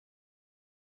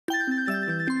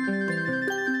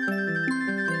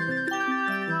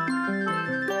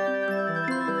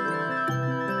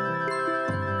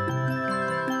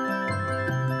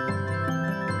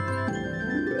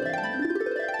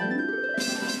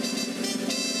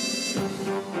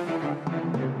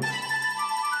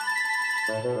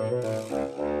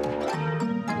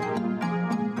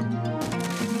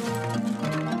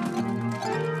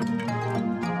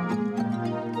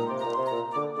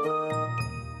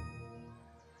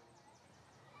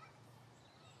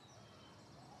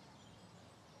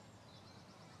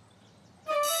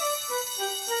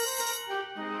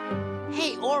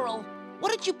Hey, Orel,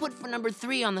 what did you put for number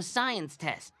 3 on the science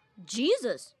test?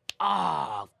 Jesus.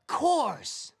 Ah, of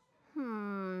course.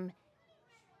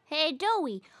 Hey,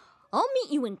 Dowie, I'll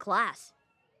meet you in class.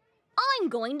 I'm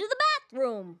going to the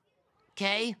bathroom.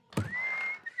 Okay.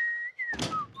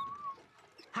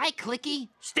 Hi, Clicky.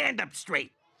 Stand up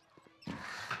straight.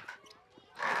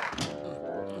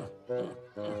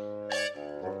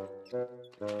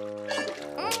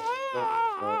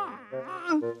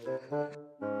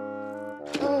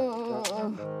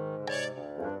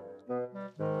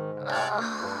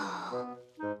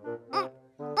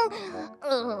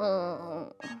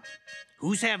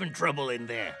 Who's having trouble in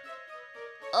there?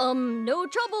 No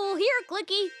trouble here,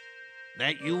 Clicky.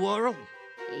 That you, Orel?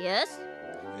 Yes?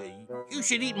 You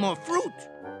should eat more fruit.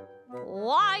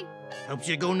 Why? Helps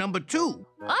you go number 2.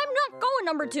 I'm not going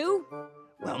number 2.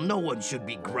 Well, no one should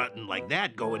be grunting like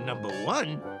that going number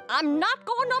 1. I'm not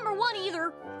going number 1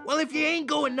 either. Well, if you ain't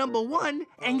going number 1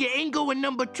 and you ain't going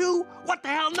number 2, what the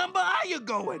hell number are you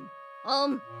going?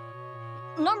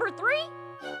 Number 3?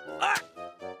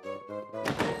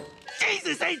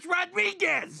 Jesus H.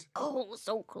 Rodriguez! Oh,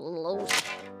 so close.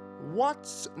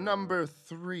 What's number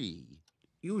 3?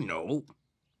 You know.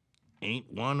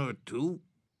 Ain't 1 or 2?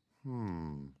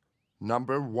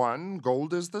 Number 1,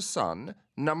 gold is the sun.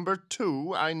 Number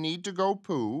 2, I need to go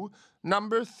poo.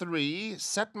 Number 3,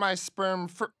 set my sperm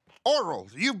for... Orel,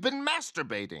 you've been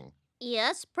masturbating.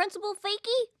 Yes, Principal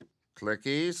Fakey?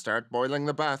 Clicky, start boiling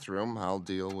the bathroom. I'll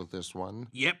deal with this one.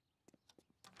 Yep.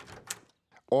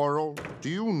 Orel, do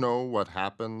you know what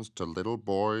happens to little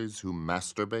boys who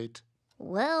masturbate?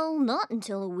 Well, not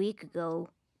until a week ago.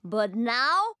 But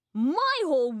now, my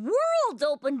whole world's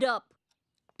opened up.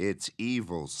 It's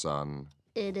evil, son.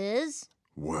 It is?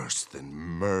 Worse than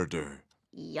murder.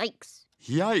 Yikes.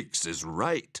 Yikes is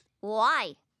right.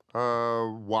 Why?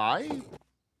 Why?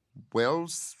 Well,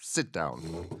 sit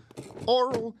down.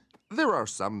 Orel, there are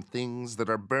some things that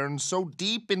are burned so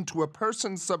deep into a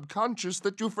person's subconscious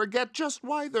that you forget just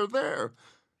why they're there.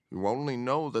 You only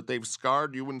know that they've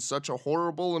scarred you in such a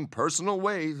horrible and personal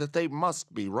way that they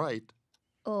must be right.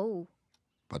 Oh.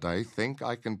 But I think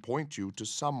I can point you to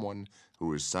someone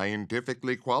who is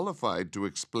scientifically qualified to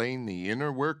explain the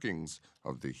inner workings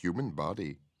of the human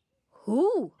body.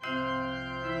 Who?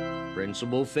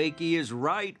 Principal Fakey is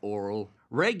right, Orel.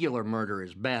 Regular murder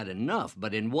is bad enough,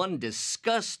 but in one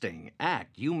disgusting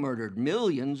act, you murdered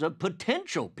millions of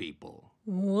potential people.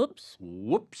 Whoops.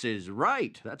 Whoops is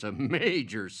right. That's a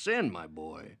major sin, my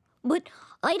boy. But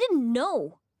I didn't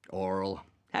know. Orel,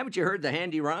 haven't you heard the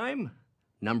handy rhyme?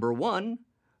 Number 1,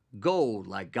 gold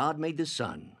like God made the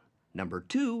sun. Number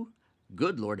 2,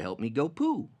 good Lord help me go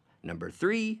poo. Number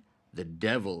 3, the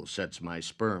devil sets my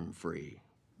sperm free.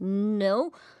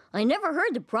 No, I never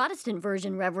heard the Protestant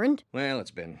version, Reverend. Well,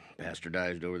 it's been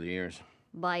bastardized over the years.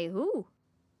 By who?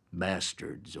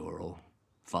 Bastards, Orel.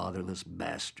 Fatherless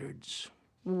bastards.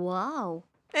 Wow.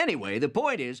 Anyway, the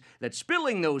point is that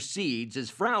spilling those seeds is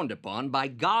frowned upon by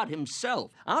God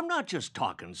himself. I'm not just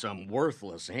talking some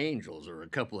worthless angels or a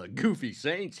couple of goofy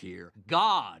saints here.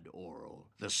 God, Orel,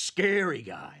 the scary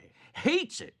guy,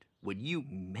 hates it when you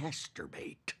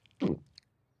masturbate.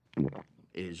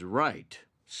 Is right.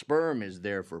 Sperm is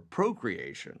there for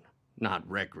procreation, not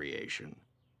recreation.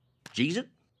 Jesus?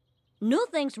 No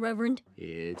thanks, Reverend.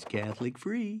 It's Catholic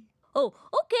free. Oh,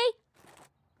 okay.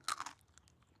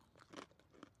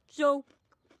 So,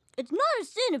 it's not a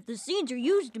sin if the seeds are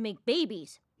used to make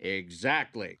babies.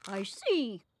 Exactly. I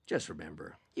see. Just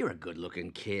remember, you're a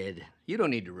good-looking kid. You don't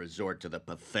need to resort to the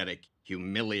pathetic,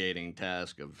 humiliating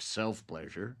task of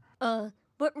self-pleasure.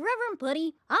 But Reverend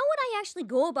Putty, how would I actually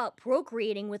go about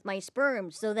procreating with my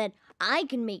sperm so that I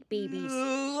can make babies?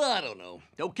 I don't know.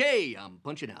 Okay, I'm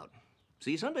punching out.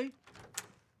 See you Sunday.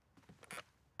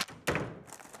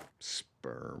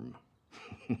 Sperm.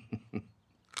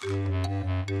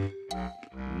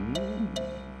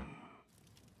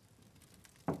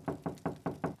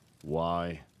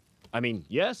 Why? I mean,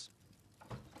 yes?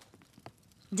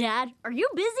 Dad, are you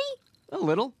busy? A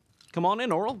little. Come on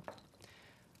in, Orel.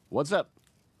 What's up?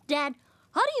 Dad,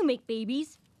 how do you make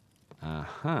babies?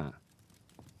 Uh-huh.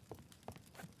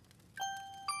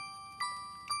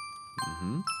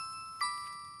 Mm-hmm.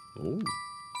 Oh.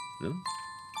 No.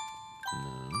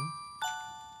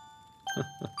 No.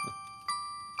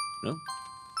 No?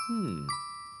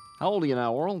 How old are you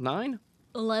now, Orel? 9?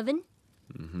 11.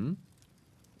 Mm-hmm.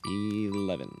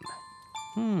 11.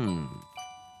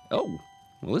 Oh,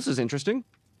 well, this is interesting.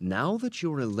 Now that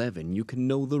you're 11, you can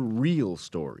know the real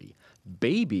story.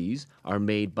 Babies are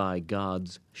made by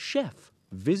God's chef,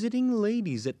 visiting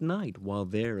ladies at night while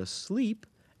they're asleep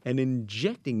and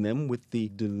injecting them with the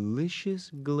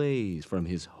delicious glaze from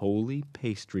his holy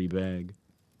pastry bag.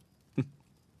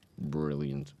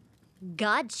 Brilliant.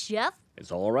 God, Chef?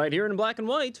 It's all right here in black and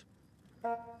white.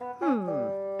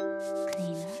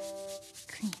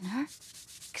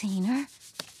 Cleaner,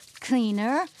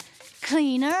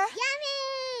 cleaner.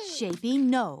 Yummy! Shapey,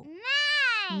 no.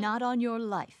 Nice! Not on your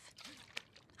life.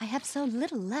 I have so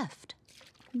little left.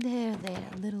 There,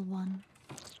 little one.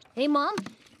 Hey, Mom,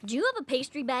 do you have a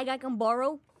pastry bag I can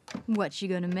borrow? What you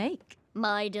gonna make?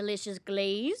 My delicious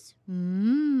glaze.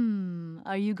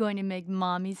 Are you going to make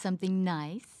Mommy something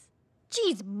nice?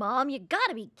 Jeez, Mom, you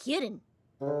gotta be kidding.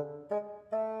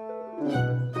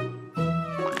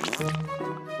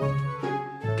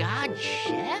 God,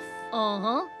 Chef?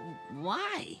 Uh-huh.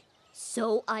 Why?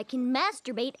 So I can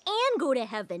masturbate and go to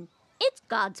heaven. It's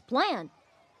God's plan.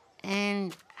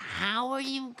 And how are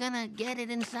you gonna get it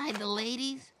inside the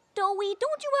ladies? Dowie,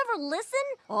 don't you ever listen?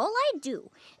 All I do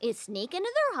is sneak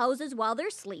into their houses while they're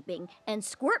sleeping and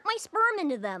squirt my sperm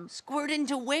into them. Squirt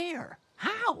into where?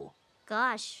 How?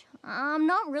 Gosh, I'm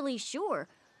not really sure.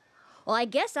 Well, I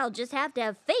guess I'll just have to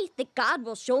have faith that God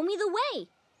will show me the way.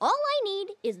 All I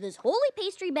need is this holy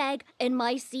pastry bag and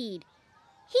my seed.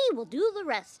 He will do the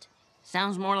rest.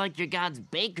 Sounds more like you're God's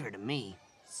baker to me.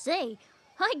 Say,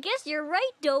 I guess you're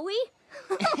right, Dowie.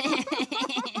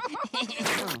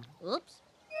 Oops.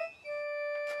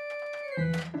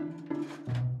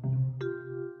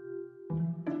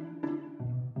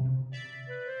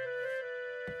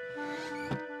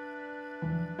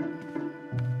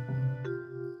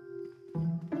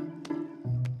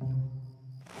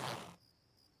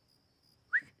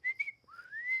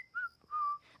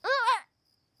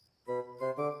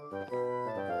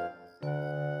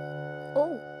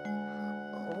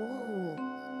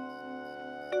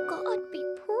 God be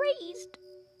praised.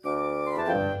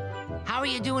 How are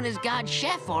you doing as God's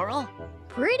chef, Orel?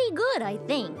 Pretty good, I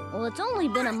think. Well, it's only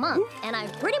been a month, and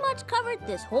I've pretty much covered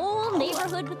this whole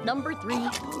neighborhood with number 3.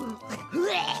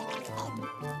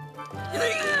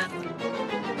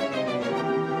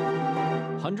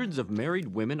 Hundreds of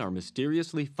married women are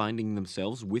mysteriously finding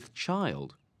themselves with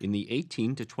child in the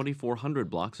 18 to 2400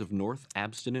 blocks of North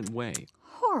Abstinent Way.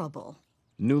 Horrible.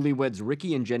 Newlyweds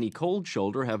Ricky and Jenny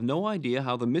Coldshoulder have no idea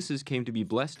how the missus came to be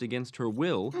blessed against her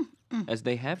will, as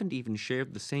they haven't even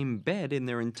shared the same bed in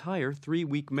their entire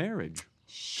 3-week marriage.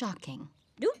 Shocking.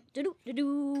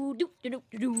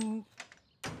 Do-do-do-do-do-do-do-do-do.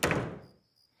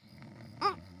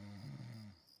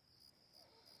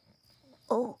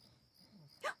 Oh.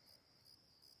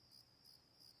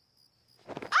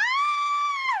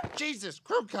 Jesus,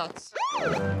 crew cuts.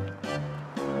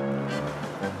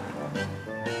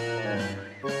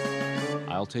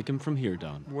 I'll take him from here,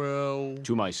 Don. Well,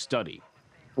 To my study.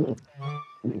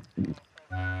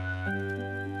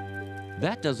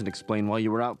 That doesn't explain why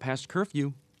you were out past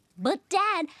curfew. But,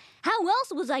 Dad, how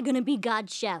else was I gonna be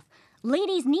God's chef?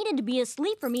 Ladies needed to be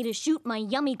asleep for me to shoot my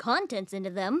yummy contents into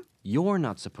them. You're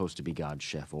not supposed to be God's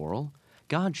chef, Orel.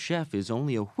 God's chef is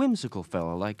only a whimsical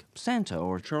fella like Santa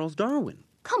or Charles Darwin.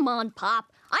 Come on,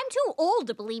 Pop. I'm too old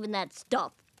to believe in that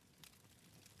stuff.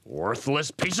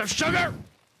 Worthless piece of sugar!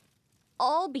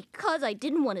 All because I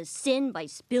didn't want to sin by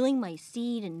spilling my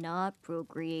seed and not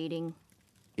procreating.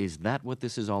 Is that what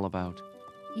this is all about?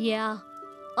 Yeah.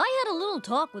 I had a little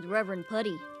talk with Reverend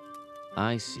Putty.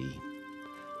 I see.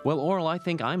 Well, Orel, I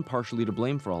think I'm partially to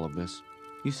blame for all of this.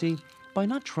 You see, by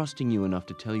not trusting you enough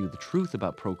to tell you the truth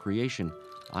about procreation,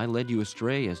 I led you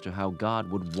astray as to how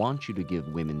God would want you to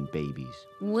give women babies.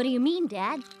 What do you mean,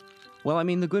 Dad? Well, I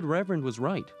mean, the good Reverend was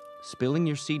right. Spilling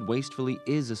your seed wastefully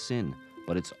is a sin,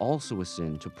 but it's also a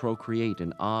sin to procreate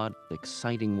in odd,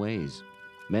 exciting ways.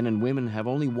 Men and women have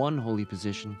only one holy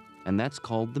position, and that's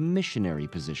called the missionary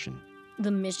position.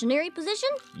 The missionary position?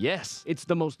 Yes, it's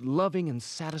the most loving and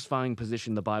satisfying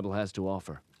position the Bible has to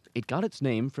offer. It got its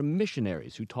name from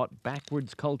missionaries who taught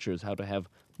backwards cultures how to have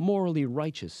morally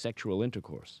righteous sexual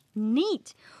intercourse.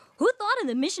 Neat. Who thought of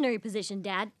the missionary position,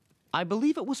 Dad? I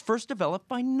believe it was first developed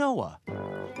by Noah,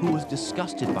 who was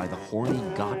disgusted by the horny,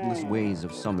 godless ways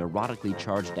of some erotically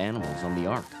charged animals on the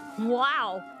ark.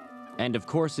 Wow. And of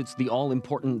course, it's the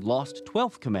all-important lost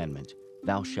 12th commandment.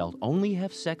 Thou shalt only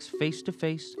have sex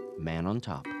face-to-face, man on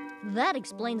top. That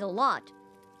explains a lot.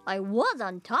 I was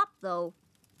on top, though.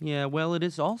 Yeah, well, it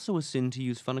is also a sin to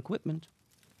use fun equipment.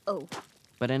 Oh.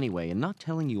 But anyway, in not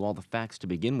telling you all the facts to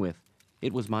begin with,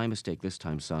 it was my mistake this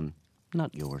time, son,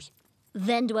 not yours.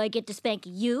 Then do I get to spank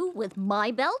you with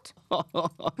my belt?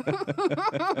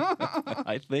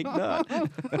 I think not.